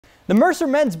The Mercer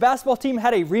men's basketball team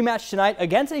had a rematch tonight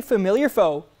against a familiar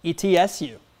foe,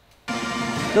 ETSU.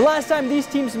 The last time these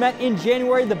teams met in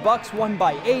January, the Bucs won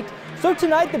by 8, so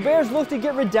tonight the Bears look to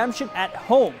get redemption at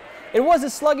home. It was a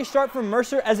sluggish start from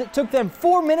Mercer as it took them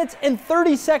 4 minutes and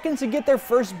 30 seconds to get their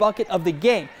first bucket of the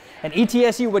game, and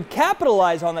ETSU would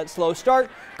capitalize on that slow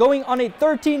start, going on a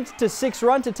 13-6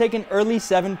 run to take an early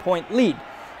 7-point lead.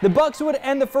 The Bucs would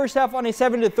end the first half on a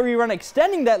 7-3 run,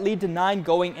 extending that lead to 9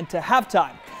 going into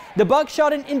halftime. The Bucs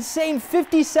shot an insane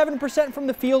 57% from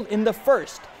the field in the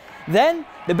first. Then,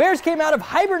 the Bears came out of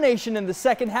hibernation in the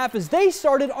second half as they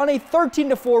started on a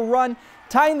 13-4 run,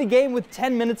 tying the game with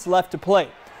 10 minutes left to play.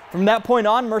 From that point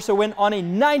on, Mercer went on a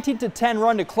 19-10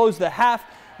 run to close the half,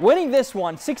 winning this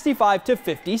one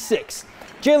 65-56.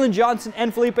 Jalen Johnson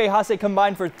and Felipe Haase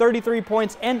combined for 33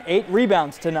 points and 8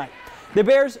 rebounds tonight. The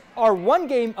Bears are 1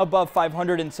 game above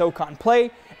 500 in SoCon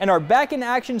play and are back in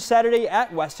action Saturday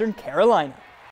at Western Carolina.